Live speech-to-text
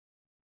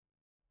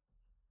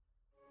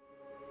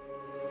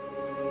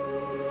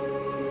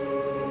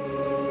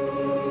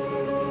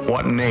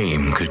What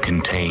name could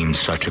contain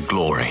such a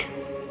glory?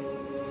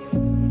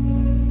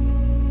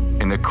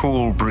 In the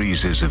cool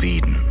breezes of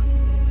Eden,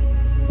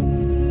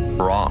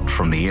 brought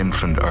from the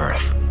infant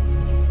earth,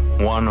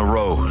 one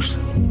arose,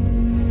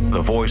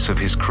 the voice of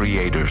his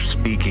creator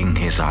speaking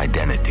his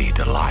identity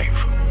to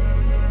life.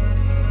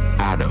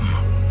 Adam,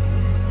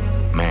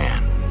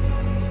 man.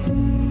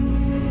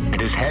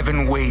 And as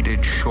heaven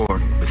waited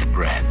short with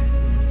bread,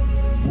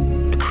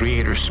 the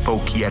creator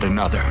spoke yet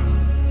another,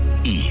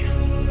 Eve,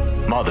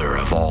 mother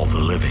of all the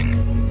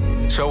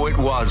living. So it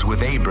was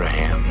with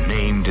Abraham,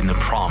 named in the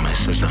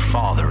promise as the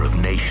father of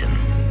nations,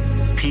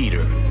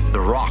 Peter, the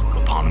rock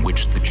upon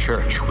which the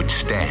church would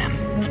stand.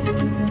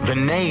 The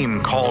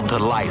name called to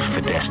life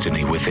the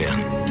destiny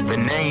within. The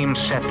name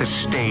set the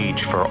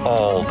stage for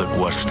all that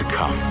was to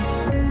come.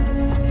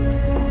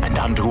 And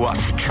unto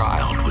us a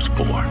child was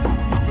born.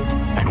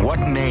 And what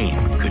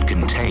name could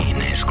contain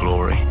his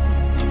glory?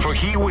 For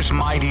he was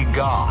mighty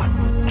God,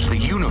 as the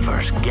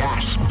universe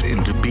gasped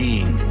into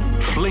being,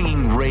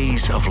 flinging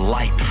rays of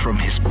light from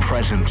his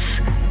presence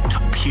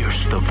to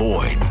pierce the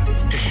void,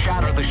 to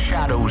shatter the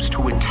shadows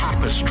to a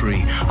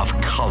tapestry of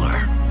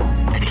color.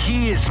 And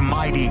he is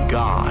mighty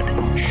God,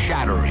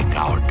 shattering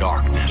our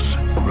darkness,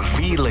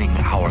 revealing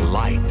our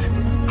light,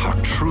 our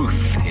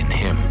truth in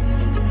him.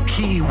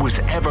 He was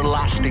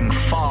everlasting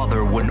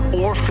Father when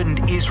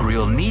orphaned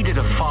Israel needed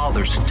a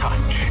father's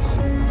touch.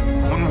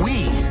 When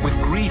we, with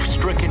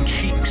grief-stricken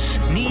cheeks,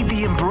 need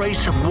the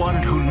embrace of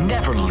one who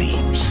never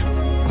leaves.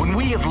 When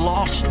we have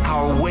lost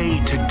our way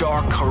to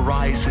dark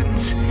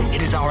horizons,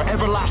 it is our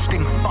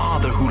everlasting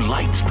Father who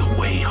lights the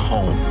way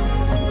home.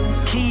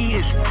 He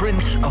is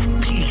Prince of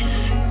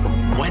Peace.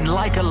 When,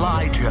 like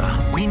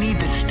Elijah, we need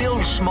the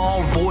still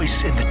small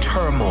voice in the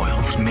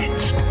turmoil's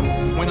midst.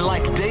 When,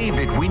 like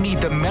David, we need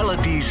the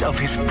melodies of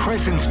his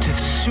presence to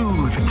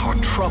soothe our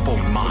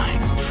troubled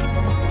minds.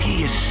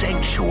 He is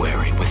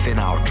sanctuary within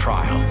our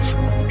trials,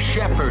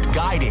 shepherd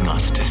guiding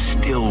us to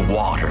still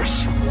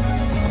waters.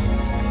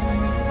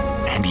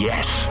 And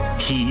yes,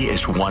 he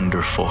is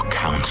wonderful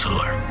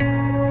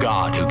counselor.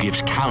 God who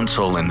gives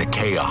counsel in the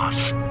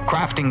chaos,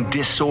 crafting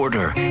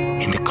disorder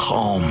into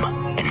calm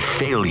and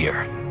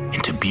failure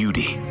into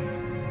beauty.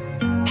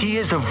 He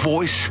is a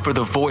voice for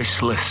the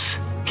voiceless.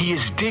 He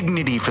is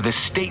dignity for the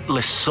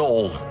stateless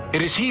soul.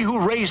 It is he who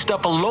raised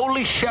up a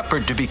lowly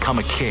shepherd to become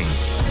a king.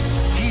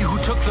 He who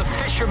took the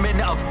fishermen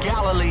of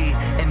Galilee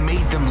and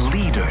made them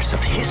leaders of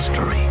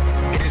history.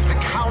 It is the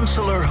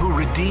counselor who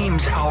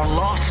redeems our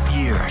lost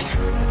years,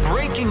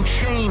 breaking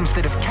chains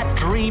that have kept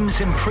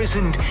dreams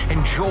imprisoned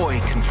and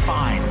joy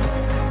confined.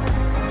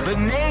 The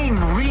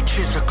name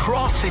reaches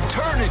across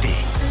eternity,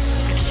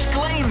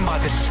 exclaimed by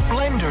the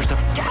splendors of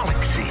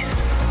galaxies,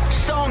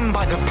 sung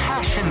by the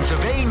passions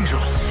of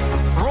angels,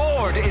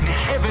 roared in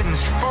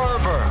heaven's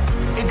fervor,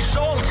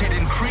 exalted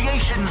in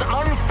creation's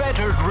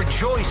unfettered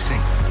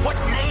rejoicing. What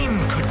name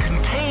could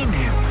contain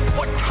him?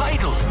 What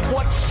title?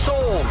 What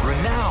soul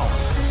renown?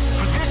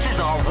 For this is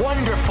our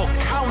wonderful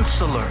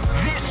counselor.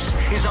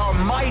 This is our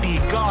mighty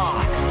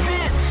God.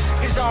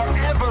 This is our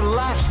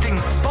everlasting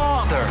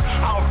Father,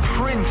 our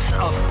Prince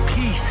of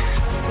Peace.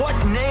 What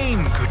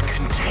name could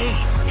contain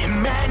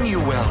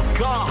Emmanuel,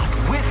 God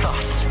with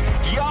us,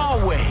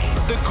 Yahweh,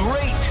 the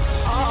great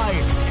I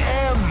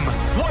am?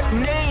 What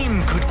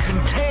name could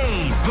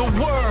contain the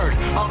word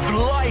of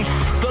life,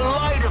 the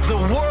light of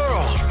the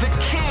world, the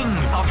King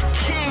of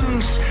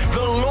kings,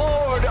 the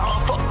Lord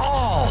of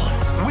all?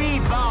 We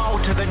bow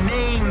to the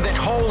name that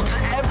holds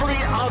every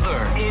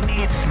other in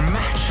its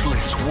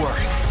matchless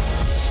worth.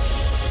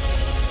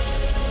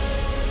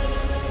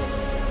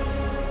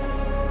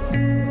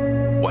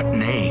 What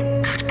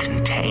name could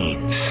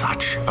contain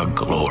such a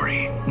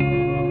glory?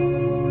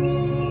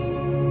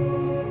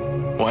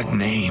 What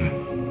name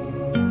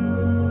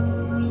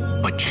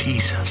but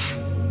Jesus?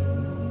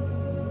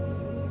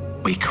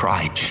 We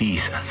cry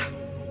Jesus.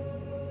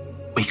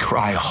 We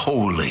cry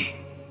holy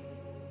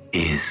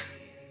is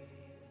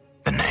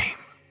the name.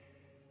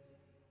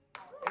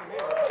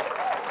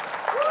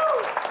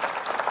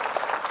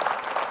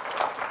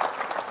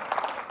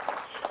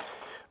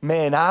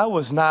 Man, I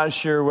was not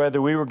sure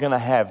whether we were going to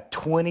have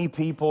 20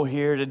 people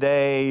here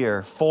today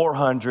or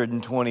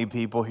 420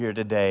 people here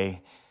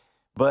today,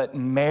 but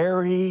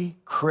Merry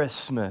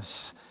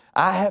Christmas.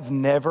 I have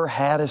never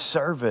had a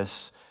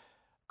service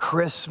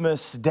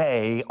Christmas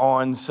Day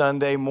on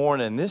Sunday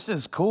morning. This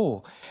is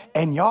cool.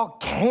 And y'all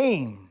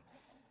came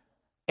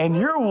and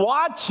you're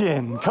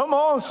watching. Come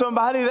on,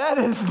 somebody, that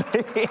is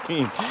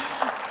neat.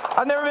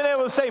 I've never been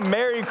able to say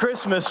Merry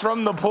Christmas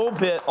from the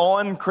pulpit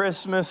on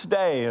Christmas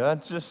Day.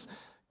 That's just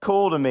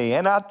cool to me.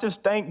 And I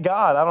just thank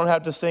God I don't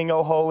have to sing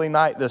Oh Holy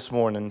Night this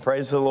morning.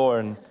 Praise the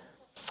Lord.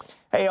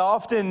 Hey,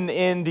 often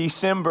in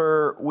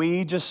December,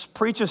 we just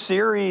preach a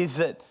series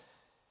that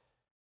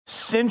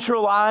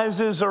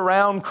centralizes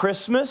around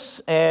Christmas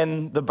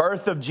and the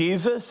birth of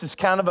Jesus. It's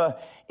kind of a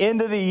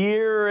end of the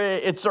year.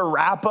 It's a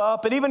wrap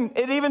up. It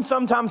even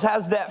sometimes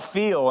has that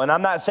feel. And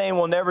I'm not saying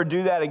we'll never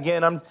do that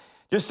again. I'm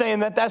just saying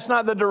that that's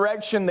not the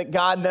direction that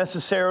God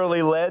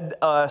necessarily led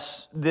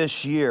us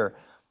this year.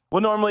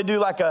 We'll normally do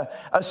like a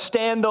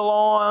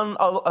standalone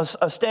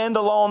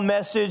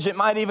message. It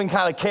might even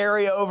kind of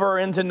carry over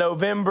into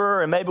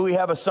November, and maybe we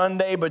have a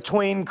Sunday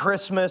between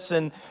Christmas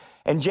and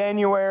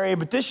January.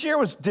 But this year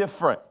was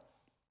different.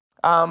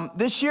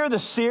 This year, the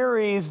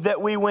series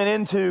that we went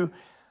into,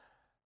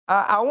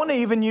 I want to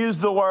even use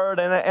the word,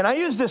 and I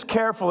use this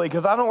carefully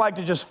because I don't like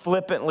to just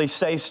flippantly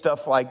say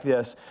stuff like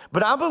this.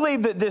 But I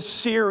believe that this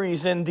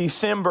series in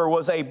December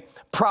was a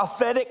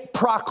prophetic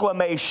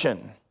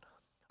proclamation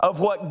of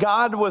what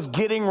God was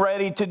getting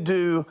ready to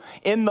do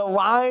in the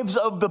lives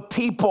of the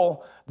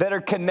people that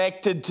are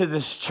connected to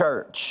this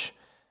church.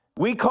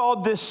 We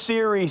called this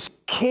series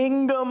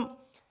Kingdom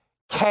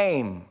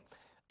Came.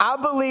 I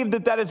believe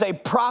that is a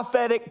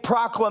prophetic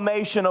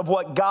proclamation of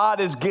what God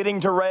is getting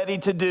ready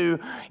to do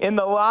in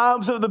the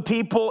lives of the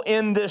people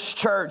in this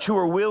church who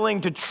are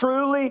willing to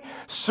truly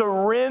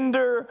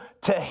surrender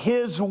to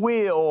His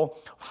will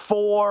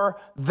for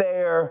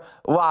their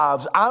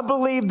lives. I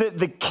believe that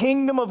the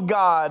kingdom of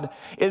God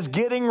is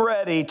getting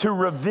ready to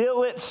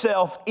reveal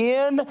itself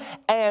in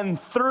and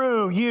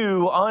through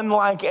you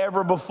unlike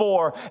ever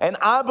before. And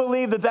I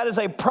believe that is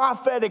a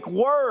prophetic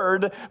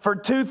word for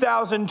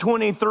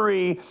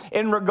 2023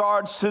 in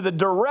regards to the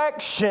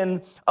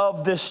direction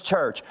of this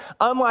church.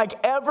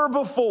 Unlike ever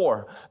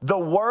before, the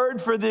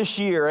word for this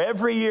year,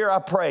 every year I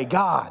pray,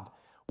 God,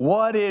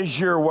 what is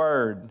your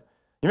word?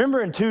 You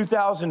remember in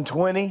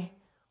 2020,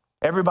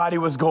 everybody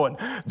was going,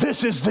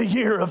 this is the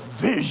year of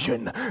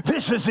vision.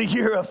 This is the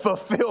year of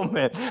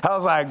fulfillment. I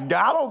was like,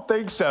 I don't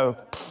think so.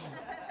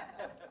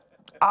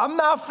 I'm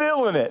not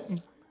feeling it.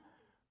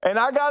 And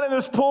I got in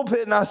this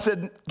pulpit and I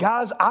said,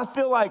 guys, I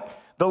feel like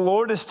the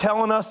Lord is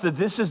telling us that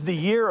this is the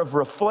year of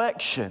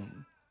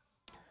reflection,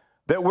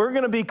 that we're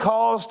going to be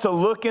caused to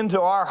look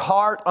into our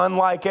heart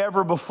unlike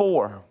ever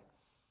before.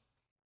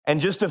 And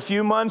just a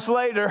few months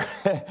later,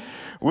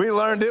 we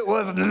learned it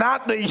was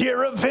not the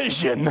year of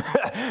vision.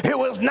 It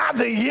was not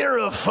the year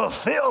of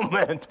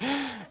fulfillment.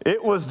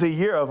 It was the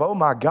year of, oh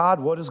my God,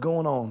 what is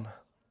going on?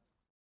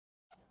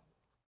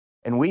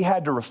 And we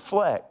had to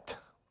reflect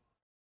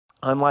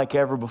unlike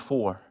ever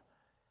before.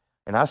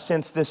 And I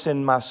sense this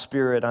in my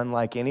spirit,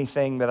 unlike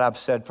anything that I've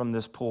said from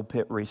this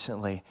pulpit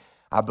recently.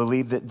 I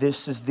believe that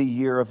this is the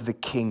year of the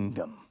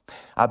kingdom.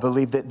 I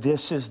believe that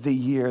this is the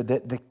year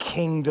that the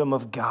kingdom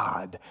of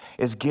God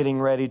is getting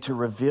ready to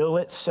reveal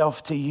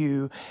itself to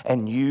you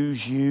and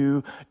use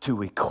you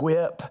to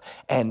equip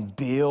and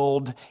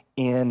build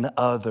in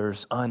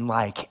others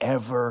unlike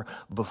ever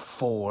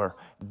before.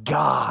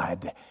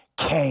 God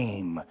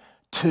came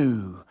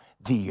to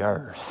the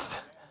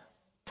earth.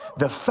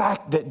 The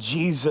fact that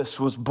Jesus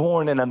was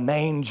born in a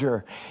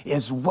manger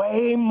is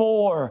way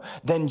more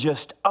than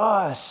just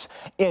us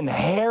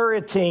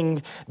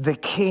inheriting the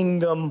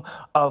kingdom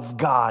of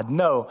God.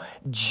 No,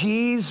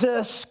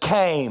 Jesus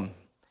came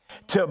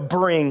to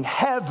bring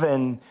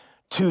heaven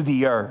to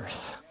the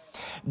earth.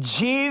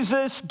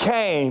 Jesus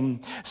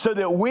came so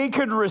that we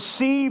could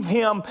receive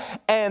Him,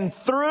 and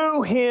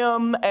through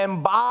Him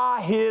and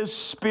by His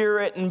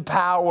Spirit and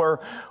power,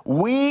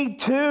 we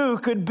too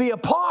could be a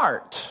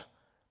part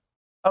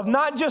of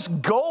not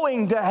just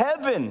going to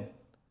heaven.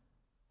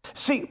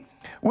 See,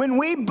 when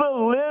we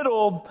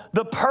belittle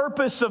the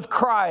purpose of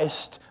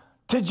Christ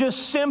to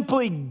just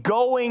simply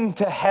going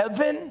to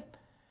heaven,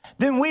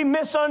 then we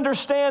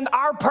misunderstand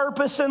our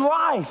purpose in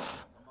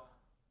life.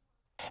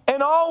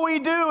 And all we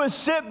do is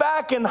sit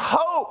back and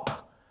hope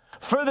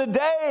for the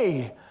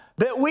day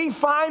that we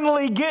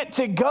finally get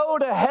to go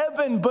to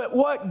heaven. But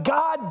what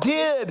God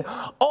did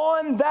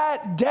on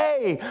that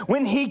day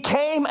when He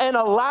came and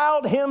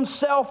allowed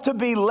Himself to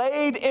be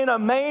laid in a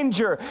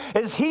manger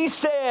is He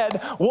said,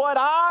 what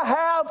I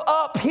have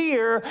up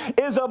here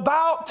is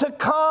about to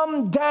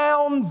come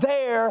down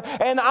there,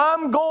 and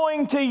I'm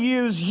going to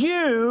use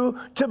you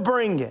to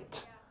bring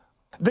it.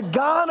 The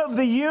God of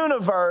the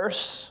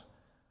universe,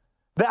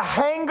 the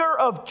hanger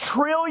of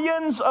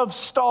trillions of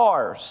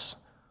stars,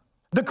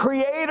 the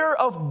creator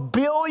of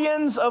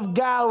billions of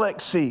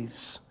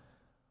galaxies,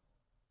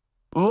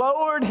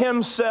 lowered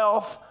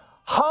Himself,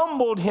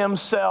 humbled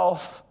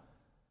Himself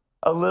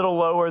a little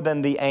lower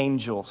than the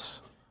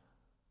angels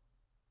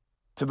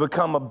to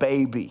become a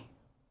baby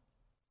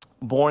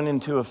born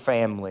into a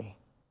family.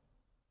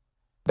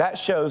 That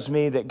shows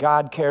me that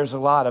God cares a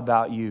lot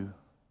about you,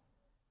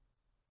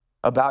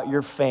 about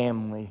your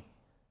family,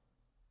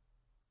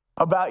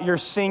 about your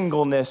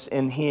singleness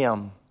in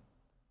Him,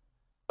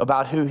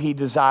 about who He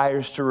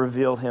desires to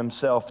reveal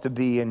Himself to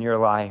be in your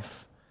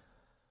life.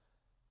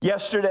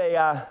 Yesterday,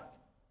 I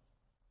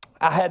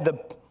had the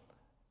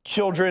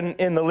children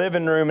in the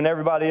living room and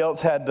everybody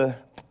else had the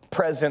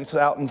presents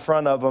out in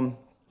front of them.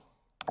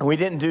 And we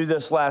didn't do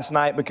this last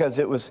night because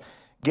it was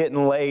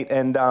getting late,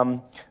 and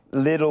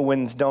little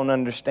ones don't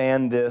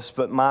understand this,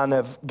 but mine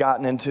have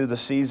gotten into the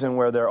season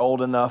where they're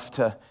old enough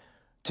to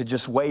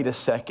just wait a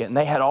second. And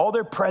they had all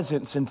their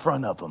presents in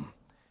front of them.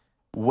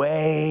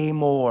 Way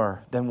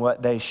more than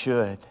what they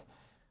should.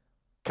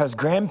 Because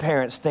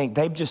grandparents think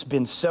they've just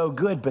been so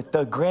good, but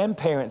the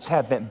grandparents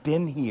haven't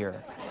been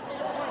here.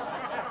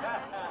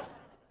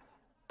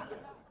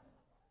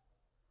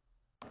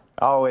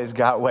 I always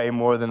got way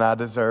more than I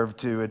deserved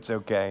to. It's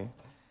okay.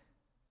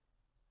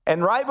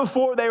 And right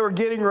before they were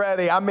getting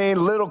ready,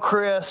 little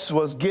Chris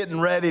was getting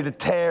ready to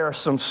tear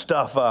some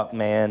stuff up,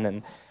 man.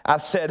 And I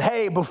said,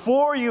 hey,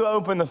 before you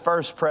open the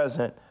first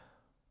present,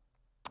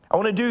 I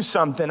want to do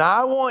something.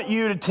 I want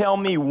you to tell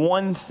me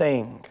one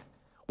thing,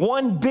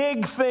 one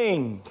big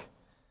thing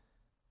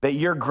that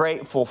you're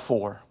grateful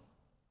for.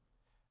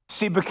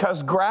 See,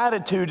 because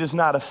gratitude is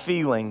not a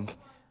feeling,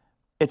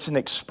 it's an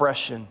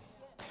expression.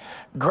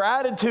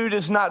 Gratitude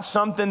is not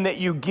something that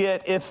you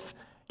get if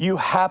you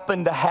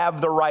happen to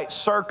have the right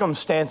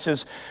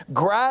circumstances.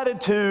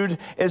 Gratitude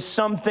is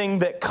something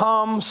that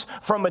comes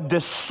from a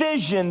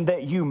decision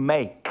that you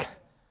make.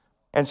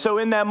 And so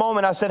in that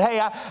moment, I said,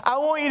 hey, I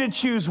want you to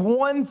choose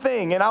one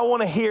thing, and I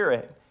want to hear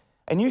it.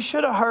 And you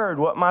should have heard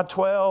what my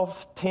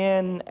 12,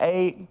 10,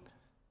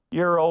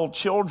 8-year-old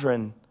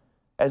children,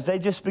 as they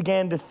just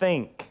began to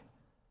think,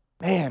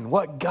 man,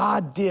 what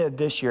God did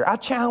this year. I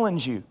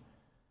challenge you,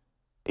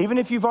 even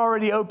if you've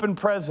already opened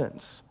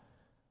presents,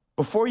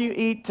 before you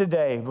eat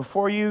today,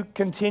 before you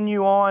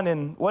continue on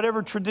in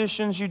whatever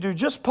traditions you do,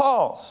 just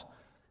pause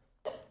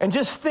and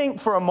just think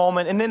for a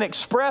moment and then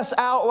express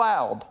out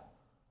loud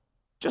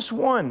just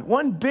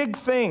one big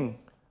thing.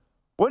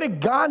 What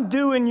did God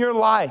do in your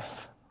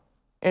life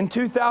in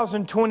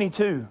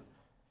 2022?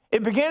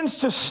 It begins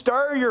to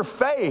stir your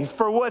faith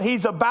for what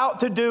He's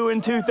about to do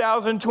in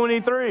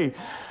 2023.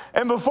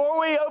 And before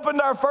we opened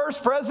our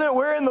first present,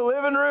 we're in the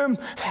living room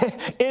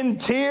in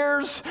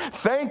tears,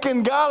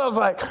 thanking God. I was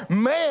like,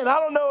 man, I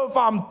don't know if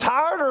I'm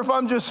tired or if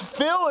I'm just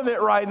feeling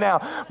it right now.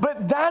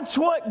 But that's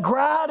what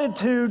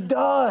gratitude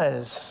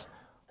does.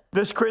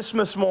 This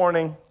Christmas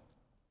morning,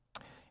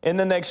 in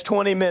the next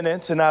 20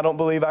 minutes, and I don't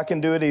believe I can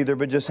do it either,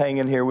 but just hang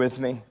in here with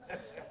me.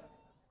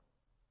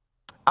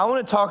 I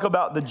want to talk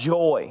about the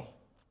joy.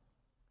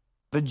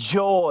 The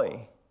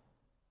joy.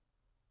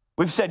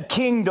 We've said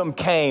kingdom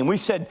came. We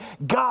said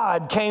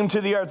God came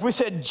to the earth. We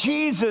said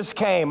Jesus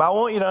came. I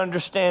want you to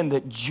understand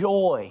that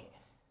joy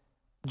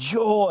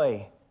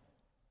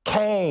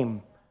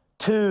came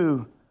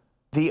to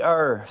the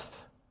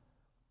earth.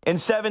 In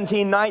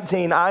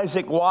 1719,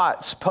 Isaac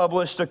Watts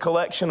published a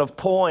collection of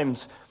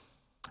poems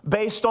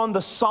based on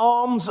the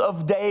Psalms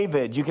of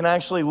David. You can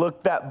actually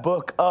look that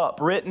book up,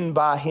 written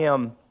by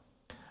him.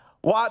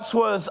 Watts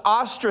was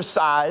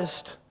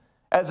ostracized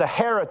as a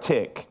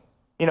heretic,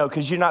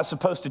 because you're not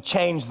supposed to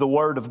change the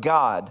word of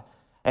God.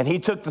 And he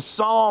took the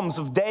Psalms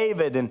of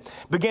David and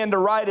began to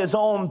write his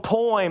own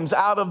poems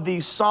out of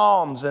these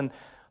Psalms. And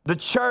the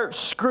church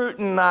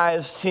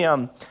scrutinized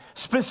him.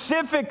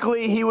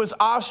 Specifically, he was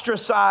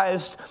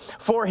ostracized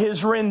for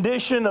his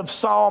rendition of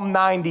Psalm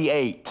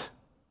 98.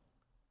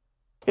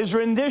 His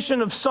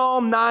rendition of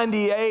Psalm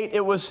 98,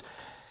 it was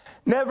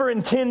never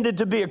intended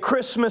to be a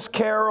Christmas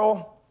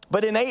carol.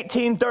 But in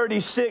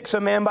 1836,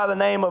 a man by the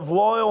name of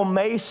Loyal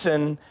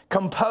Mason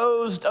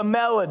composed a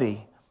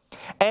melody.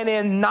 And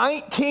in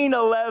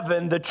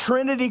 1911, the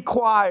Trinity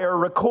Choir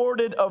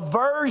recorded a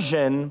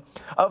version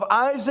of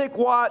Isaac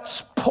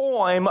Watts'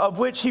 poem, of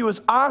which he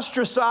was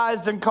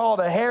ostracized and called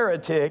a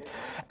heretic.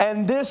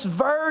 And this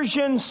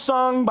version,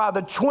 sung by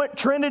the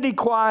Trinity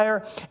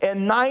Choir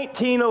in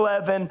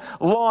 1911,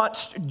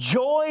 launched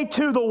joy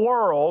to the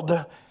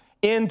world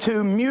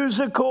into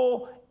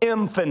musical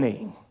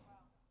infamy.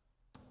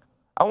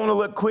 I want to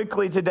look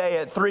quickly today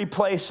at 3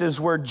 places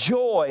where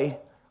joy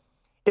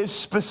is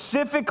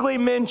specifically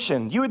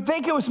mentioned. You would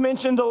think it was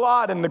mentioned a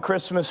lot in the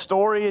Christmas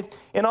story.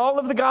 In all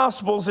of the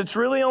Gospels, it's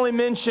really only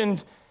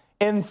mentioned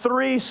in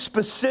 3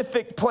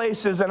 specific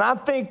places, and I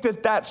think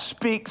that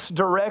speaks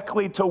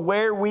directly to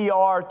where we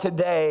are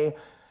today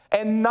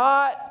and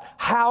not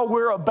how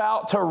we're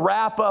about to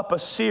wrap up a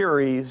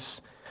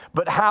series,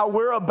 but how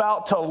we're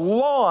about to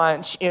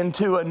launch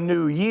into a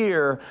new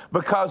year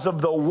because of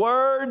the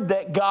word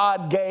that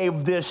God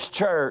gave this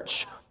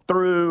church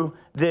through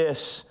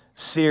this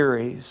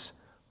series.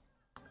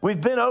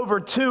 We've been over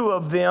 2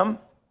 of them.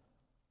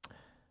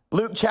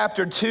 Luke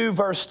chapter 2,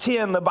 verse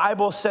 10, the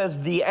Bible says,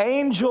 the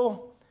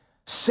angel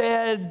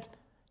said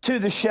to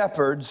the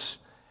shepherds,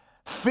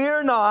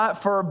 fear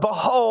not, for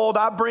behold,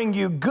 I bring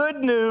you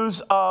good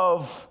news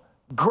of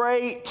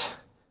great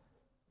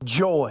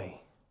joy.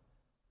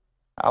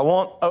 I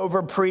won't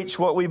overpreach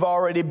what we've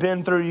already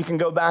been through. You can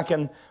go back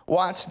and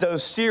watch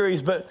those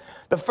series. But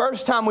the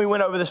first time we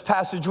went over this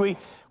passage, we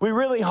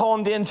really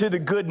honed into the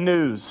good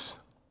news.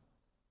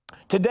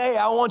 Today,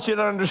 I want you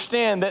to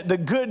understand that the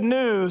good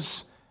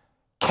news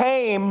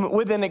came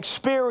with an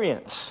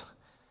experience.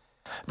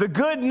 The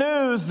good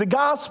news, the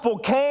gospel,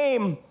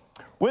 came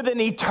with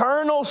an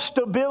eternal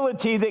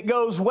stability that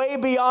goes way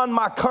beyond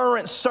my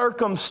current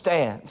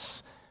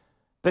circumstance.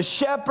 The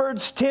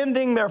shepherds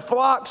tending their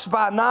flocks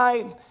by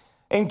night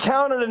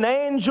encountered an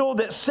angel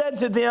that said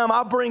to them,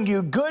 I bring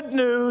you good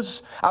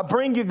news, I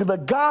bring you the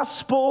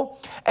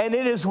gospel, and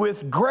it is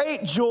with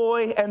great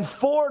joy and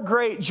for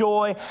great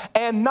joy,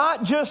 and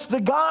not just the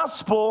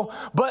gospel,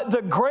 but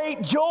the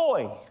great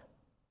joy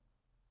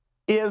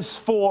is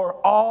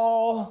for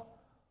all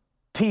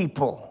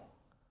people.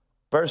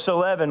 Verse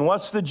 11,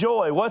 what's the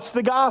joy? What's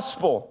the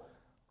gospel?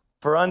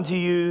 For unto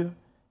you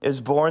is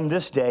born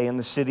this day in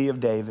the city of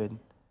David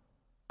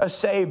a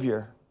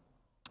Savior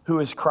who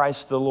is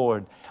Christ the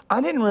Lord. I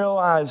didn't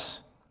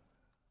realize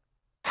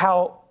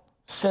how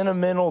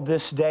sentimental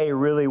this day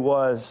really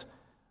was.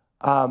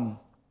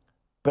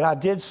 But I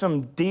did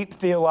some deep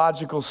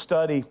theological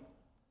study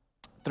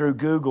through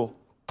Google.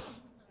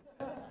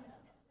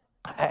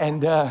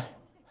 And I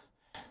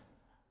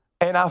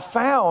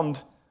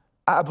found,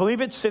 I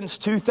believe it's since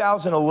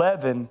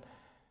 2011,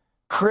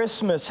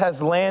 Christmas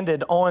has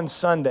landed on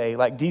Sunday,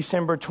 like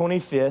December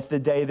 25th, the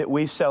day that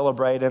we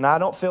celebrate. And I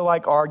don't feel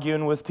like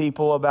arguing with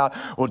people about,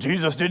 well,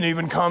 Jesus didn't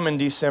even come in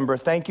December.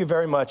 Thank you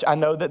very much. I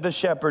know that the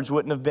shepherds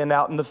wouldn't have been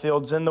out in the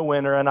fields in the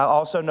winter. And I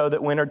also know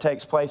that winter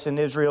takes place in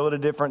Israel at a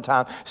different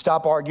time.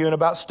 Stop arguing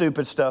about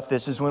stupid stuff.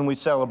 This is when we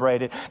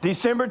celebrate it.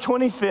 December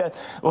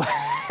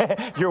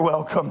 25th. You're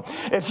welcome.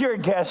 If you're a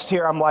guest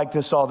here, I'm like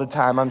this all the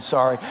time. I'm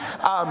sorry.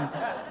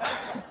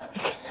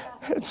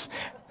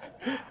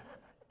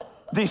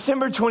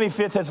 December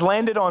 25th has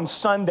landed on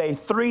Sunday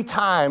 3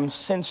 times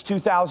since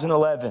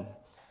 2011.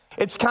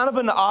 It's kind of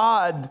an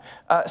odd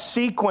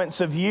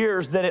sequence of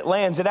years that it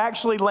lands. It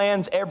actually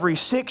lands every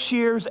 6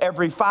 years,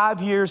 every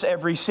 5 years,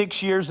 every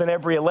 6 years, and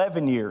every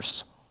 11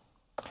 years.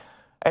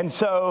 And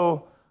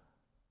so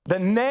the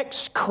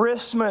next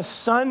Christmas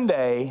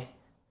Sunday,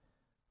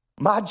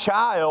 my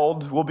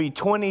child will be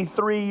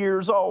 23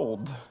 years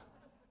old.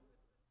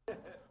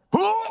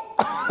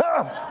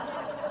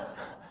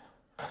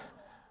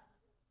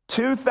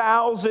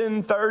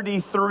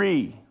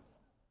 2033.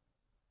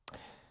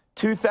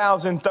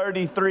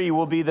 2033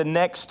 will be the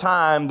next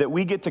time that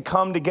we get to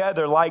come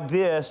together like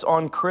this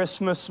on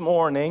Christmas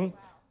morning,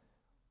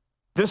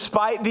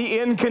 despite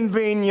the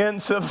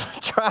inconvenience of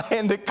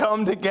trying to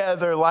come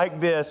together like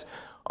this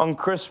on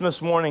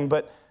Christmas morning.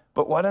 But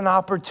what an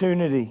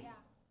opportunity.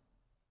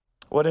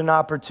 What an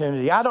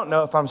opportunity. I don't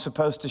know if I'm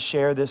supposed to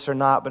share this or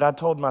not, but I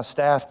told my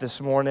staff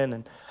this morning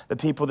and the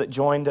people that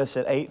joined us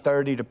at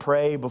 8:30 to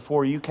pray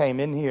before you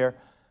came in here,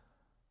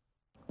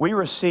 we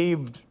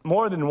received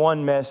more than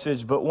one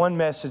message, but one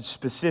message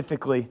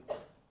specifically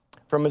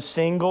from a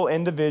single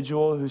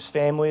individual whose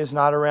family is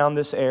not around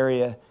this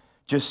area,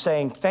 just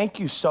saying, thank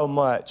you so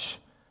much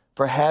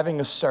for having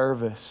a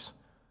service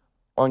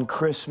on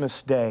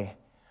Christmas Day.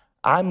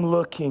 I'm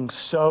looking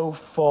so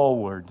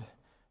forward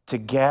to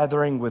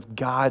gathering with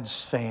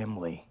God's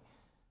family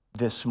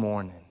this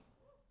morning.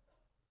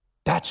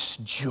 That's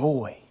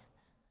joy.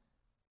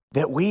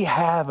 That we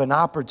have an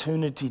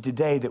opportunity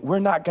today that we're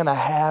not going to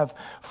have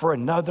for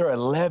another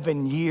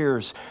 11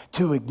 years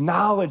to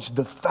acknowledge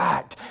the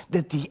fact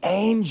that the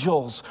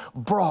angels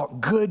brought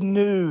good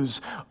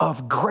news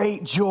of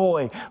great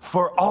joy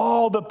for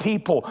all the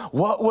people.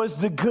 What was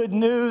the good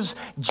news?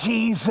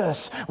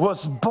 Jesus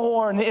was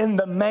born in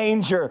the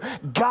manger.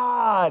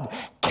 God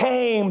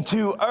came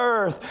to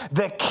earth.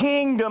 The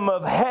kingdom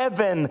of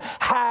heaven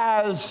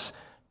has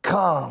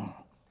come.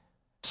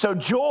 So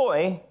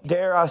joy,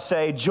 dare I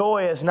say,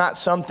 joy is not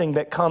something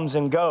that comes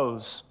and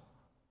goes.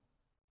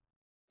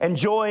 And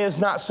joy is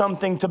not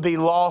something to be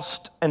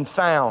lost and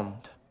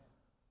found.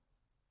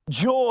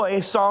 Joy,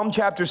 Psalm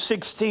chapter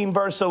 16,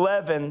 verse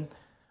 11,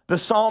 the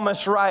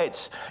psalmist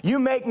writes, you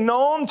make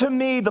known to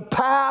me the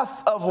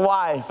path of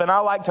life. And I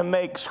like to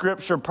make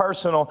scripture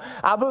personal.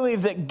 I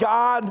believe that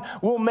God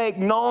will make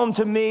known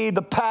to me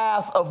the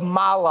path of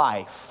my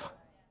life.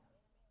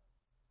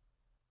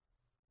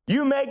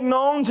 You make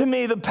known to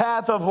me the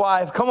path of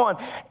life. Come on.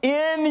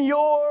 In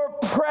your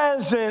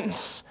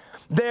presence,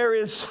 there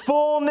is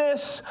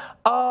fullness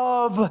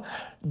of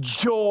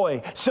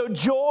joy. So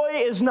joy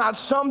is not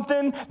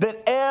something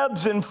that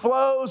ebbs and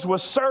flows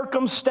with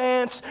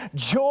circumstance.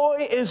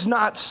 Joy is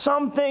not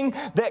something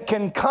that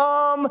can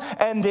come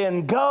and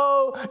then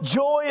go.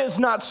 Joy is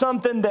not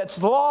something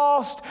that's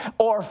lost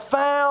or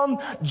found.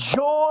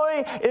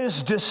 Joy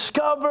is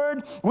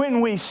discovered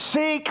when we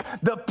seek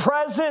the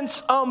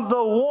presence of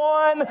the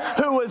one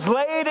who was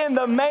laid in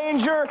the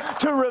manger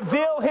to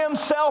reveal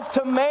himself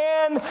to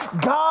man,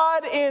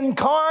 God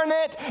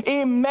incarnate,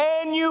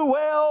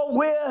 Emmanuel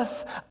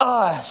with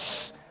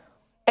us.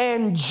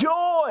 And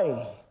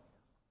joy,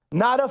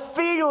 not a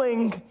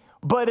feeling,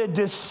 but a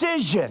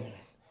decision.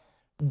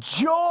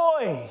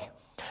 Joy,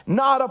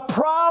 not a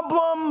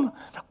problem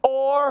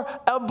or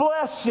a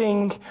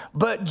blessing,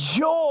 but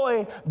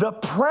joy, the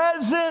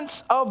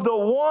presence of the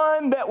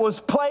one that was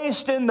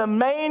placed in the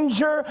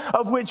manger,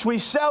 of which we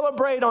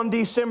celebrate on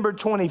December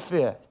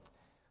 25th.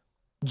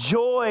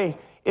 Joy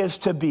is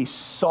to be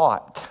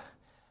sought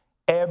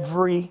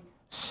every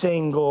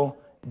single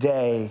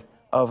day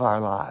of our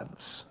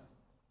lives.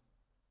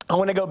 I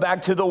want to go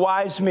back to the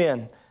wise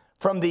men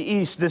from the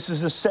east. This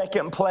is the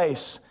second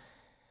place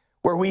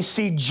where we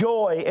see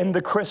joy in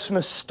the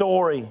Christmas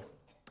story.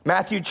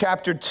 Matthew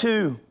chapter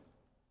 2,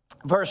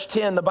 verse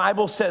 10, the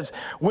Bible says,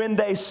 when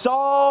they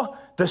saw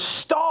the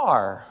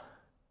star,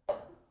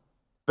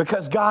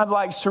 because God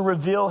likes to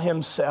reveal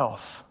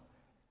himself.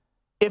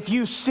 If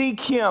you seek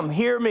him,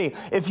 hear me,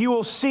 if you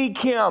will seek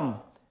him,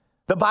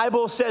 The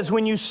Bible says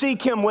when you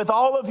seek him with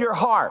all of your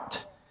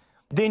heart,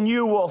 then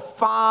you will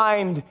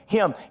find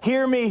him.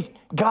 Hear me,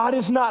 God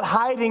is not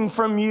hiding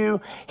from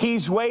you.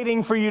 He's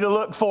waiting for you to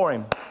look for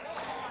him.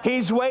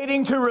 He's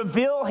waiting to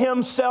reveal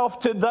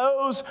himself to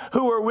those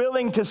who are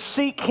willing to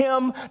seek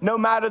him, no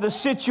matter the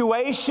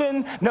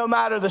situation, no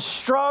matter the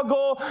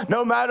struggle,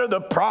 no matter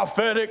the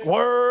prophetic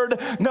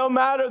word, no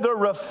matter the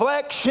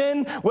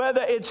reflection,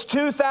 whether it's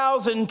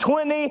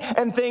 2020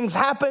 and things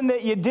happen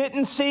that you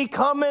didn't see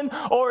coming,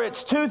 or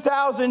it's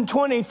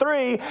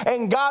 2023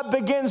 and God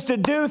begins to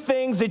do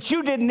things that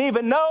you didn't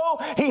even know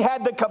he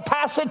had the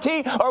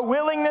capacity or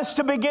willingness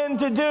to begin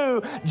to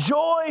do.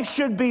 Joy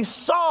should be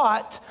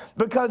sought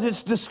because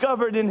it's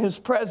discovered in his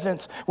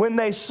presence. When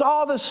they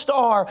saw the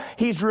star,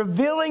 he's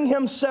revealing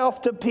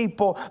himself to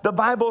people. The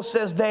Bible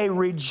says they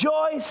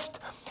rejoiced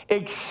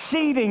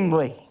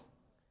exceedingly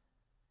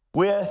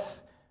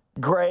with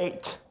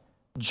great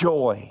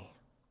joy.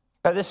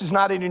 Now, this is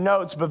not in your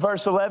notes, but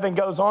verse 11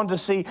 goes on to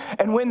see,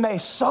 and when they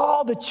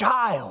saw the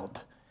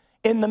child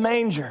in the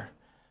manger,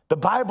 the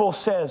Bible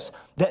says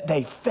that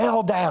they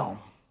fell down.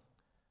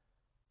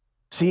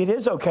 See, it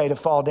is okay to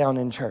fall down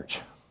in church.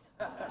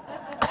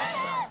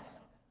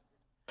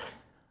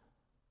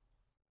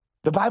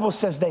 The Bible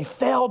says they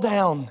fell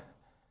down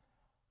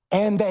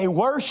and they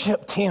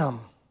worshiped him.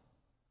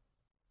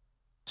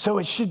 So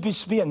it should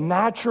just be a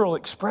natural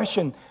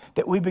expression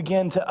that we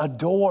begin to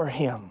adore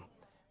him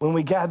when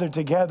we gather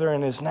together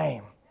in his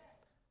name.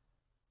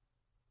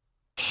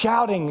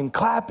 Shouting and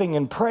clapping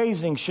and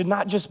praising should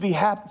not just be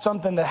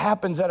something that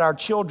happens at our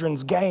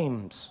children's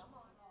games.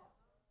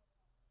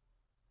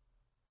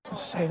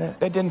 Let's say that.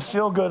 They didn't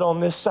feel good on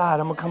this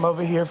side. I'm going to come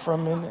over here for a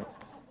minute.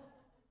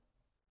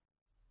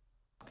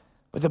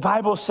 But the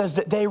Bible says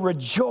that they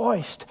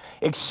rejoiced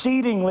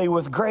exceedingly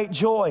with great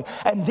joy.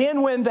 And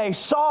then when they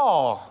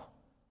saw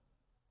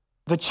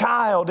the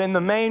child in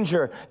the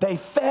manger, they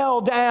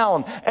fell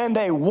down and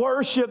they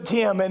worshiped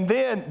him. And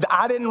then,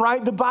 I didn't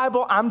write the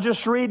Bible, I'm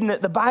just reading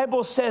it. The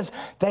Bible says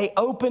they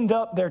opened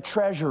up their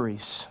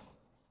treasuries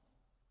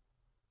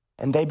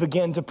and they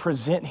began to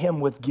present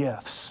him with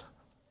gifts.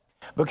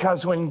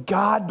 Because when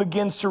God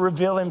begins to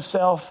reveal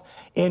himself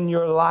in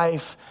your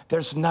life,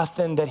 there's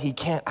nothing that he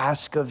can't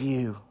ask of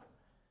you.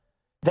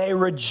 They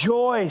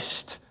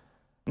rejoiced.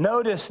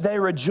 Notice they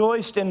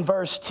rejoiced in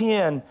verse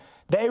 10.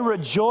 They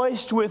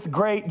rejoiced with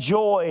great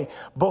joy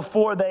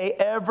before they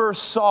ever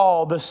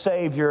saw the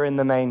Savior in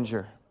the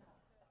manger.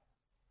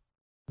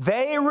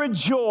 They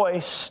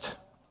rejoiced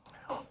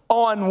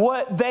on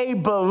what they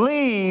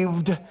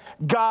believed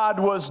God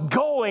was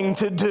going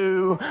to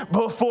do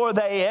before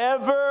they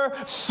ever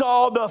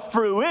saw the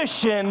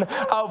fruition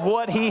of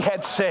what he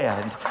had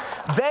said.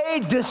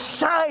 They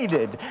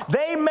decided,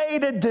 they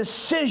made a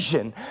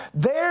decision.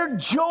 Their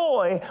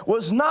joy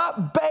was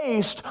not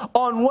based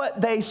on what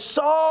they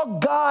saw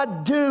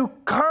God do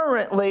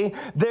currently.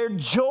 Their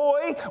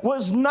joy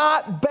was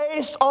not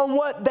based on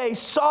what they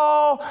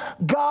saw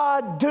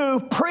God do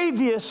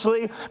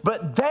previously,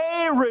 but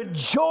they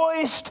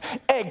rejoiced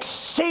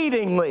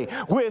exceedingly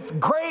with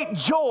great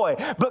joy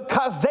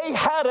because they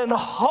had an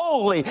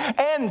holy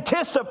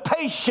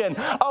anticipation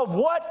of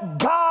what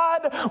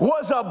God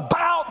was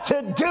about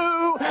to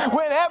do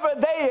whenever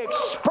they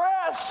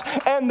express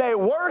and they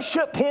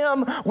worship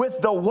him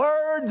with the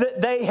word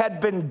that they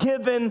had been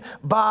given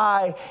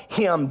by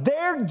him.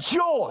 Their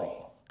joy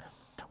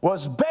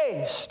was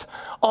based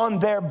on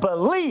their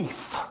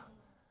belief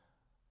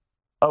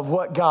of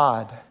what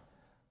God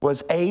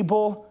was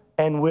able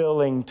and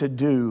willing to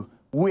do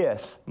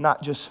with,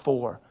 not just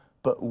for,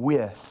 but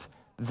with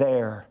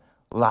their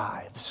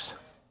lives.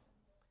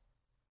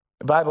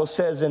 The Bible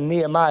says in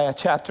Nehemiah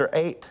chapter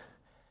 8,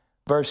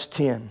 verse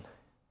 10,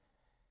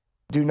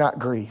 do not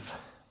grieve.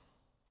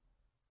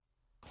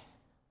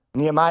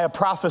 Nehemiah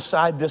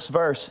prophesied this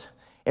verse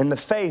in the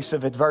face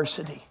of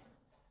adversity.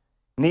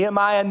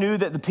 Nehemiah knew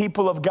that the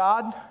people of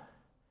God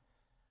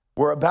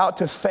were about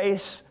to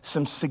face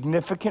some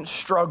significant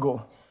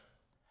struggle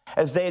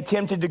as they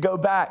attempted to go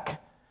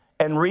back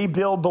and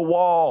rebuild the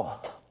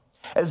wall,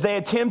 as they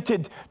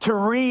attempted to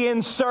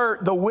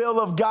reinsert the will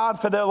of God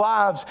for their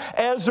lives.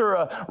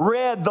 Ezra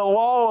read the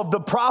law of the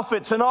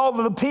prophets, and all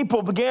of the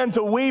people began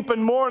to weep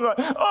and mourn, like,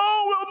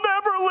 oh, we'll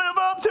never live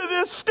up to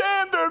this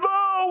standard.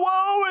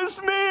 Oh, woe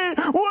is me.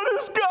 What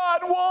does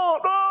God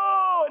want?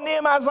 Oh, and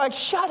Nehemiah's like,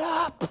 shut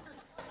up.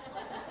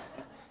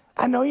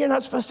 I know you're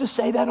not supposed to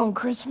say that on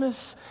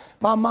Christmas.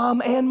 My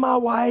mom and my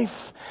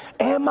wife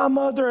and my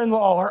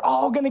mother-in-law are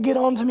all going to get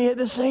on to me at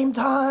the same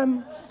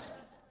time.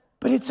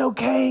 But it's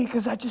okay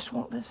because I just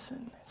won't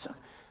listen. It's okay.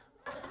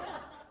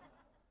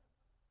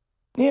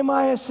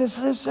 Nehemiah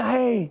says, listen,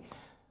 hey,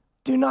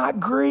 do not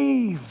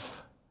grieve.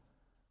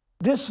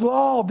 This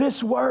law,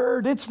 this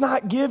word, it's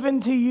not given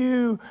to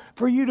you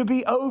for you to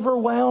be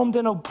overwhelmed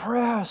and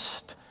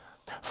oppressed.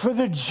 For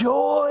the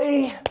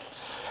joy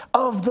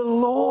of the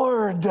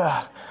Lord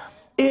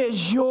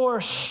is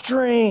your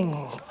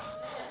strength.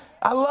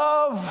 I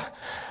love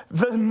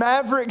the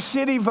Maverick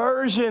City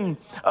version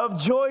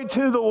of Joy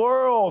to the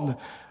World.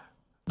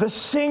 the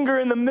singer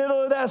in the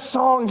middle of that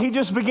song, he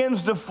just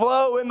begins to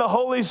flow in the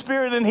Holy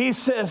Spirit, and he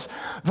says,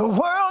 the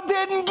world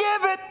didn't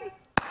give it,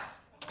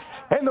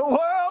 and the world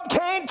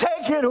can't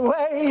take it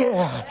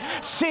away.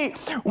 See,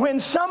 when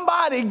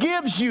somebody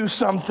gives you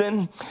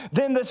something,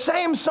 then the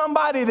same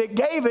somebody that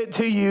gave it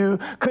to you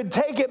could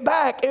take it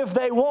back if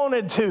they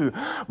wanted to.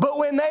 But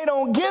when they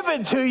don't give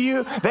it to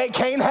you, they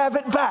can't have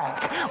it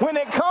back. When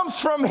it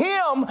comes from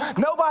Him,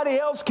 nobody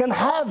else can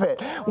have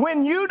it.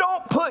 When you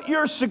don't put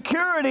your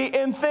security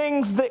in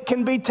things that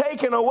can be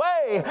taken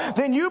away,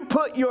 then you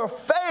put your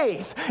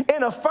faith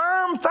in a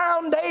firm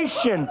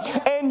foundation,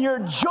 and your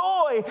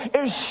joy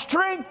is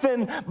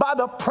strengthened by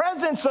the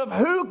presence of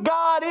who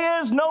God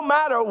is, no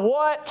matter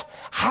what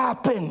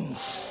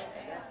happens.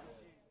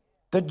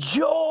 The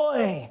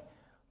joy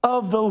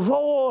of the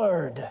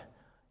Lord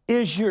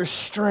is your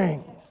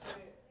strength.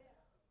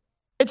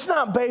 It's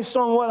not based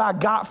on what I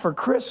got for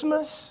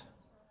Christmas.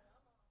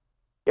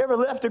 You ever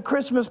left a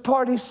Christmas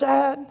party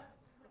sad?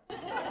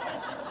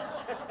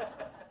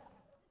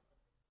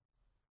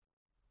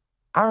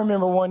 I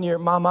remember one year,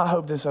 Mom, I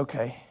hope this is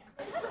okay.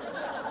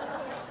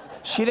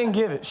 She didn't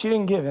give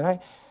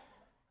it.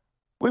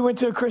 We went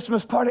to a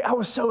Christmas party. I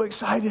was so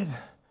excited.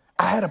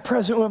 I had a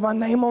present with my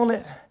name on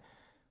it.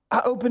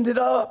 I opened it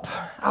up.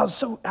 I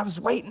was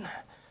waiting.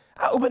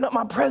 I opened up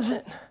my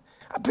present.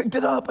 I picked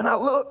it up and I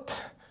looked,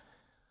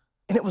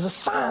 and it was a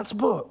science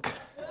book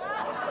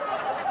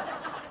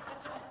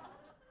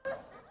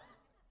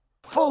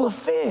full of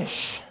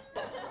fish.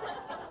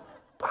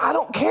 I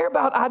don't care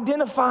about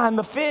identifying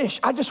the fish.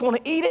 I just want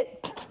to eat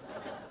it.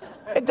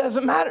 It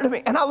doesn't matter to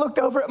me. And I looked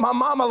over at my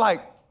mama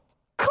like,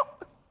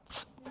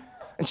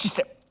 and she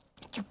said,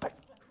 you better.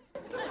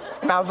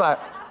 And I was like,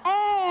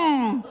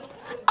 I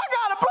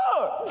got a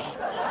book.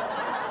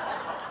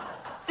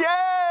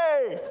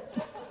 Yay.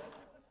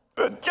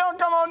 The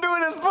junk I'm gonna do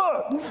with this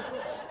book.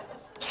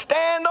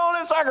 Stand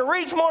on it so I can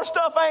reach more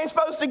stuff I ain't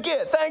supposed to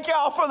get. Thank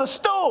y'all for the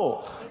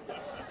stool.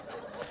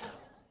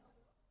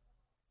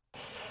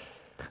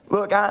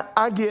 Look,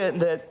 I get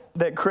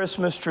that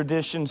Christmas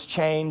traditions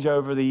change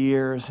over the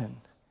years,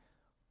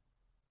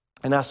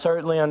 and I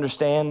certainly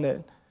understand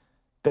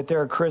that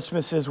there are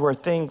Christmases where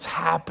things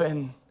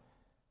happen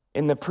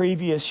in the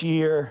previous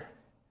year,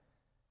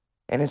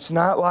 and it's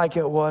not like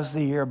it was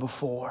the year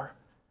before.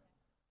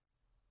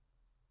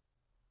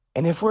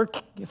 And if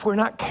we're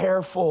not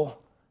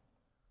careful,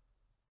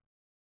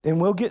 then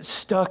we'll get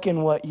stuck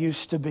in what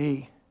used to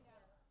be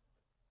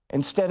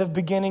instead of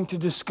beginning to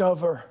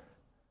discover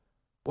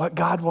what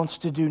God wants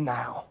to do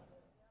now.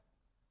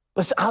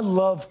 Listen, I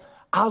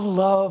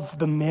love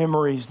the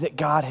memories that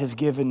God has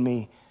given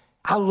me.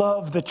 I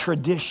love the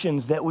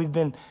traditions that we've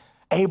been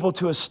able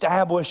to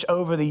establish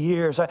over the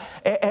years.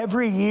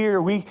 Every year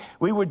we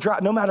would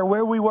drive, no matter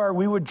where we were,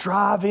 we would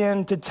drive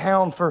into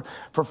town for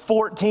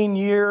 14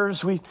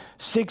 years.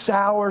 6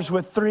 hours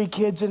with 3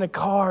 kids in a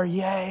car,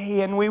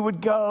 yay. And we would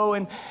go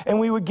and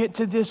we would get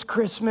to this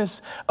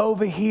Christmas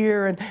over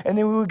here, and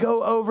then we would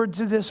go over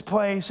to this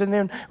place, and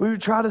then we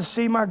would try to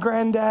see my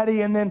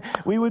granddaddy, and then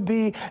we would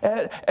be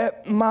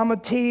at Mama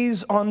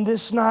T's on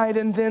this night,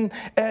 and then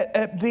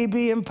at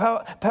BB and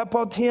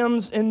Papa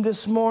Tim's in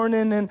this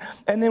morning, and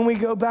then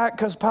we go back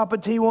because Papa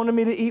T wanted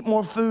me to eat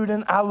more food,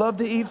 and I love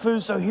to eat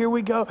food, so here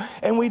we go.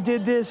 And we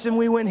did this, and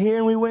we went here,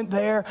 and we went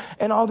there,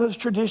 and all those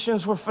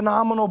traditions were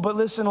phenomenal. But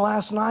listen,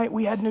 last night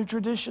we had new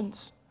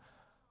traditions.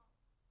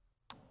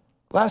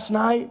 Last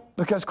night,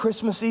 because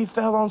Christmas Eve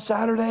fell on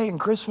Saturday and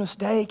Christmas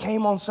Day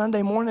came on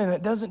Sunday morning, and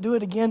it doesn't do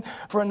it again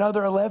for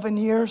another 11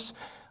 years,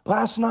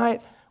 last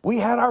night we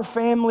had our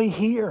family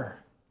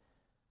here.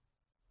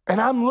 And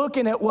I'm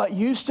looking at what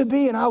used to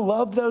be, and I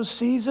love those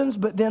seasons,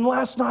 but then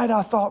last night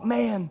I thought,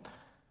 man,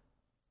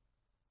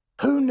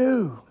 who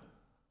knew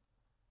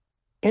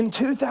in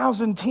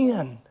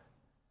 2010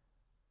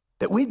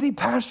 that we'd be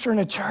pastoring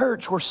a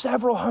church where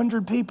several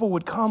hundred people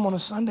would come on a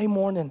Sunday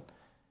morning?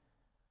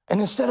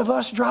 And instead of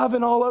us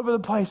driving all over the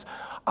place,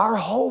 our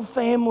whole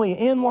family,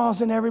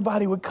 in-laws and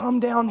everybody would come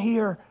down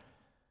here,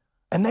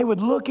 and they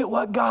would look at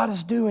what God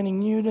is doing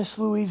in Eunice,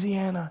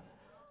 Louisiana.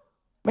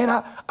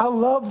 Man, I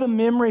love the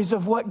memories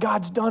of what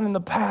God's done in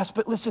the past,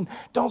 but listen,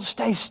 don't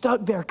stay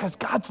stuck there, because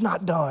God's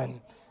not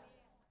done.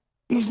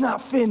 He's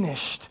not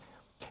finished.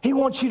 He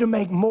wants you to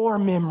make more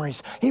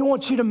memories. He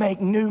wants you to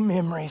make new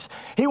memories.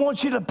 He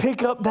wants you to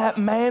pick up that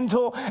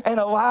mantle and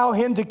allow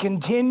Him to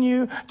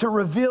continue to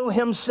reveal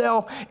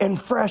Himself in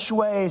fresh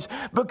ways,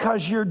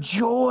 because your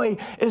joy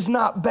is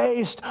not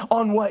based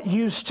on what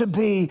used to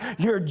be.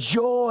 Your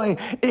joy,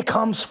 it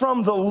comes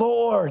from the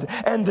Lord,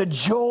 and the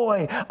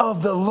joy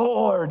of the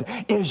Lord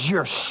is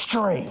your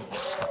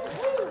strength.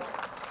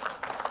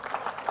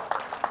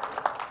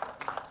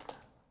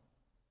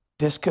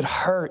 This could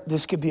hurt.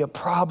 This could be a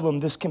problem.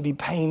 This can be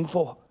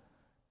painful.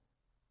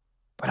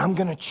 But I'm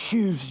going to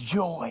choose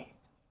joy,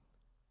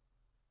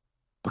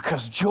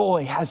 because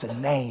joy has a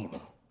name.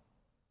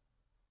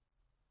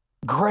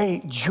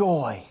 Great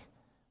joy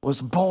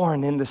was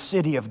born in the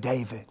city of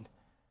David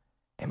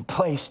and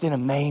placed in a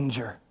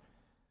manger.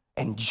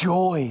 And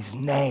joy's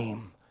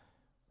name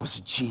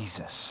was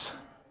Jesus.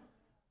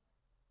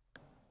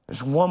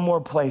 There's one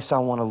more place I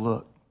want to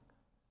look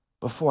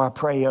before I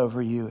pray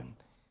over you and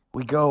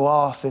we go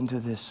off into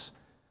this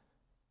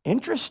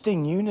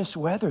interesting Eunice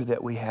weather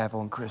that we have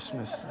on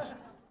Christmas.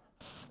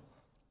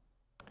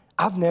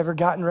 I've never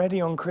gotten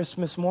ready on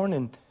Christmas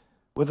morning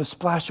with a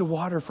splash of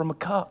water from a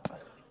cup.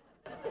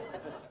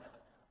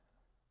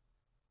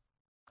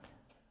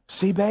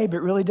 See, babe,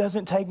 it really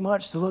doesn't take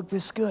much to look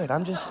this good.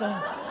 I'm just saying.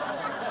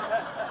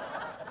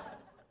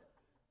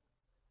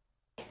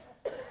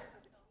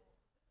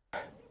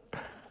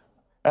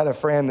 I had a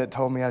friend that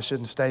told me I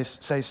shouldn't say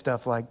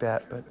stuff like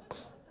that, but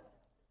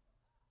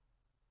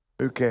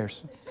who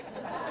cares?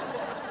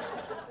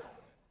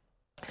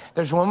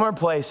 There's one more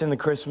place in the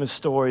Christmas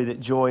story that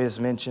joy is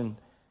mentioned.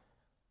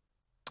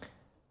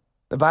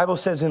 The Bible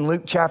says in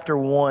Luke chapter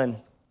 1,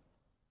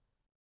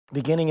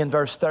 beginning in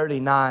verse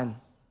 39,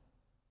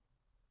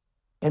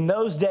 in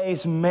those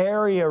days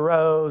Mary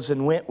arose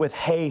and went with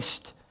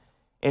haste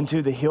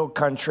into the hill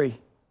country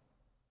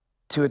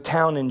to a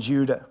town in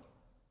Judah.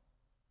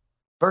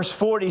 Verse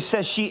 40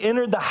 says she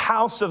entered the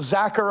house of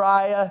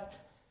Zechariah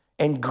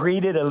and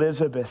greeted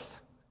Elizabeth.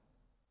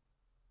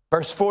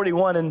 Verse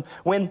 41, and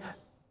when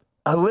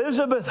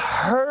Elizabeth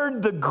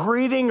heard the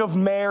greeting of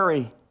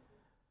Mary,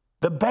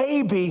 the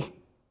baby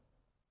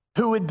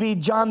who would be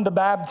John the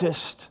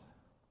Baptist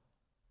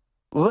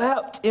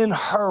leapt in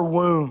her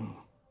womb.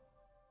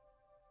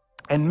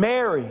 And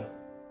Mary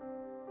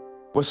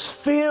was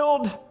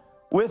filled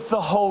with the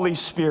Holy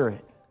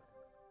Spirit.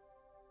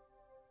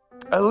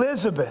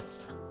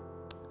 Elizabeth,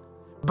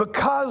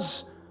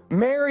 because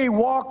Mary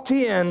walked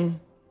in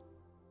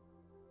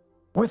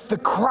with the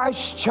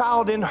Christ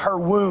child in her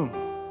womb,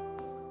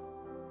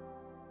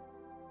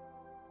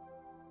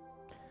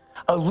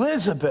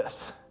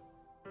 Elizabeth,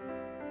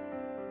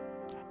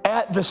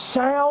 at the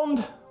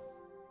sound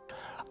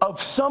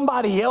of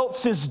somebody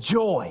else's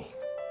joy,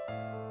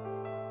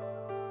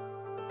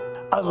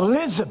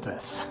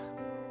 Elizabeth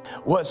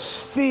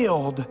was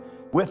filled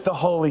with the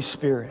Holy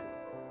Spirit.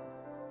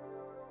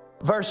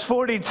 Verse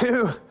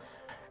 42,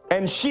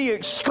 and she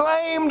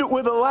exclaimed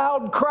with a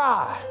loud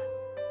cry.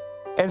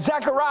 And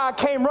Zechariah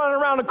came running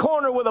around the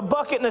corner with a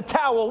bucket and a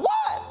towel.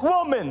 What,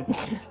 woman?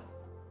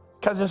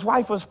 Because his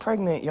wife was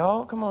pregnant,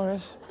 y'all. Come on.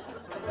 This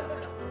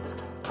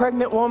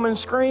pregnant woman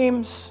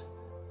screams.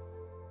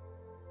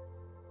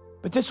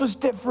 But this was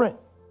different.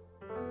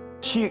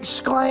 She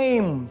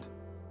exclaimed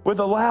with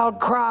a loud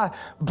cry,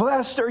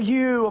 blessed are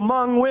you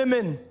among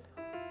women,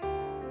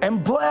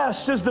 and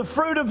blessed is the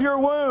fruit of your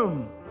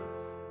womb.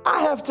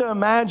 I have to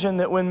imagine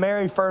that when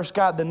Mary first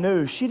got the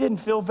news, she didn't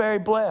feel very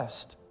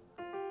blessed.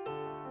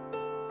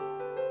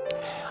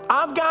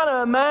 I've got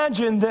to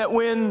imagine that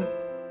when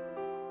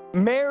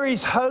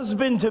Mary's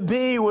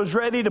husband-to-be was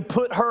ready to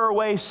put her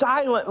away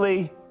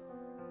silently,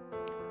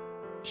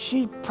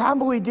 she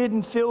probably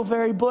didn't feel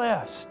very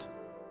blessed.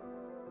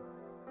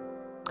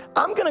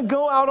 I'm going to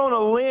go out on a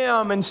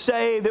limb and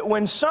say that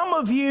when some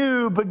of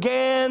you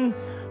began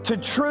to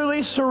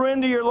truly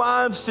surrender your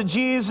lives to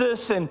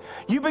Jesus and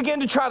you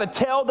begin to try to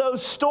tell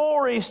those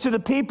stories to the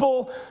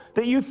people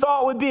that you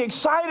thought would be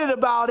excited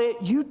about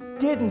it, you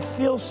didn't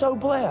feel so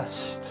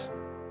blessed.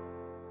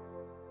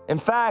 In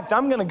fact,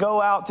 I'm going to go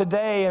out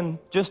today and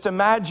just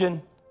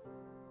imagine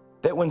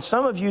that when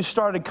some of you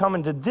started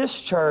coming to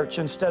this church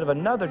instead of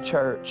another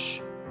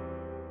church,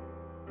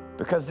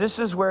 because this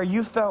is where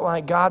you felt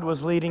like God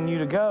was leading you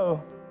to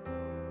go,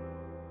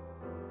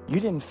 you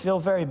didn't feel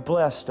very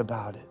blessed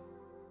about it.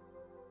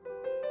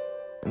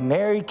 And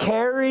Mary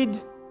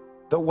carried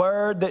the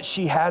word that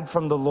she had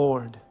from the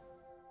Lord.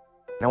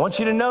 And I want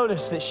you to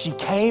notice that she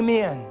came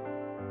in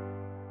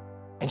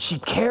and she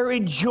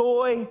carried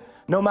joy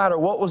no matter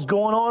what was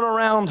going on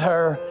around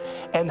her,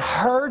 and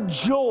her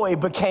joy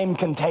became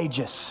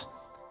contagious.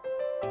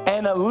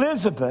 And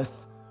Elizabeth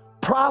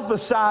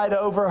prophesied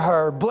over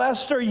her,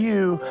 blessed are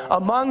you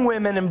among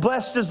women, and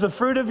blessed is the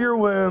fruit of your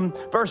womb.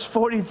 Verse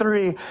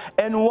 43,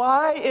 and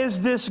why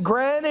is this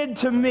granted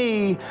to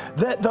me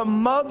that the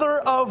mother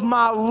of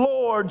my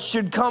Lord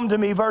should come to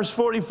me? Verse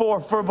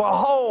 44, for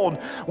behold,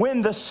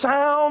 when the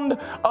sound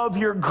of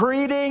your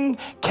greeting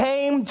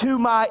came to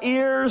my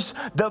ears,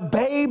 the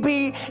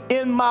baby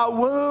in my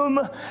womb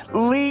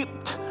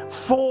leaped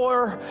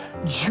for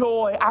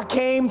joy. I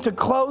came to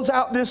close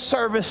out this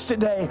service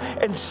today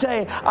and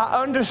say,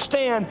 I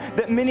understand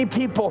that many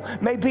people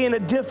may be in a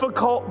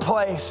difficult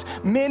place.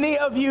 Many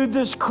of you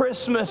this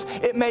Christmas,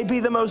 it may be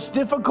the most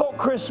difficult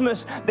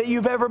Christmas that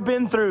you've ever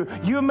been through.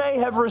 You may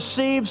have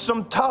received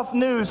some tough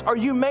news, or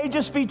you may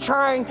just be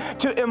trying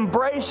to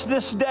embrace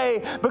this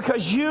day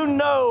because you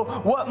know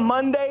what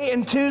Monday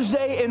and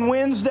Tuesday and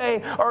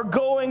Wednesday are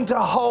going to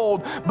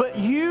hold. But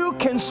you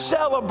can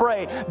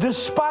celebrate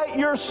despite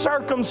your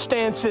circumstances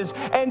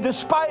and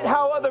despite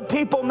how other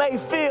people may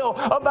feel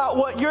about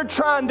what you're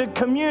trying to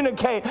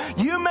communicate.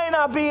 You may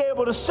not be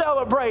able to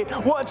celebrate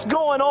what's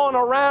going on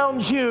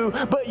around you,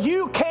 but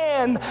you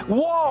can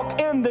walk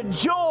in the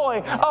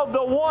joy of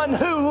the one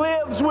who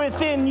lives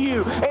within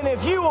you. And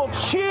if you will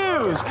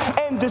choose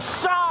and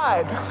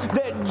decide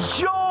that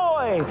joy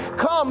joy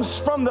comes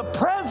from the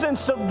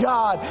presence of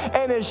God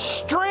and is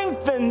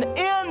strengthened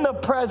in the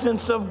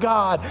presence of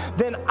God,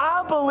 then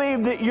I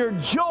believe that your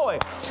joy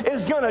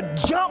is going to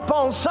jump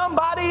on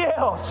somebody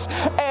else.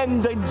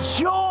 And the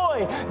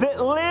joy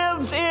that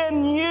lives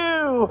in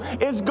you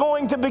is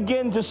going to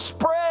begin to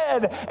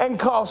spread and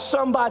cause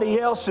somebody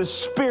else's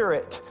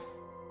spirit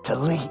to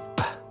leap.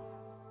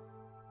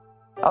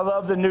 I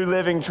love the New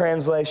Living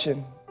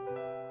Translation.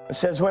 It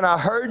says, when I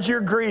heard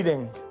your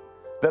greeting,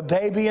 the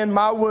baby in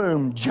my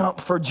womb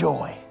jumped for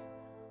joy.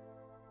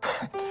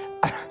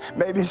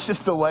 Maybe it's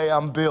just the way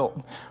I'm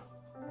built.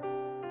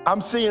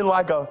 I'm seeing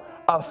like a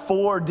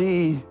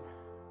 4D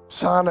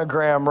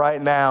sonogram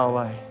right now,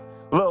 like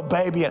a little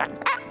baby and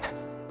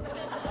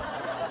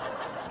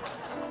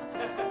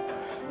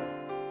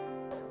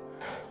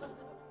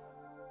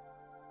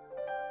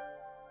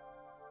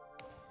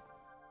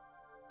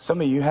Some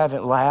of you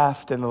haven't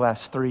laughed in the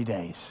last 3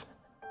 days.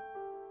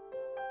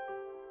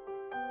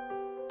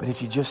 But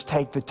if you just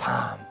take the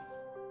time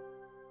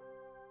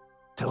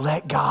to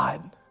let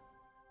God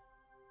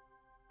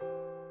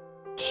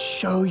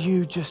show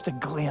you just a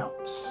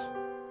glimpse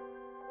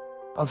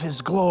of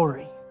His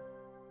glory,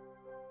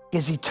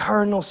 His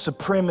eternal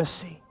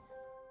supremacy,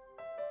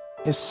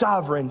 His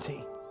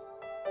sovereignty.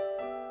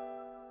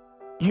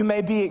 You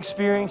may be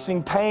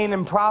experiencing pain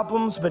and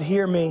problems, but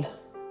hear me.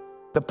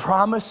 The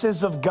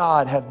promises of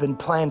God have been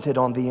planted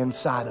on the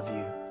inside of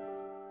you.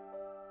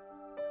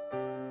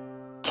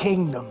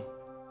 Kingdom,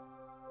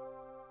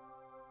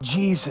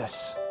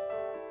 Jesus,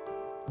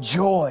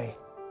 joy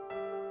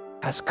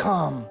has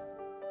come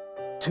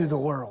to the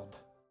world.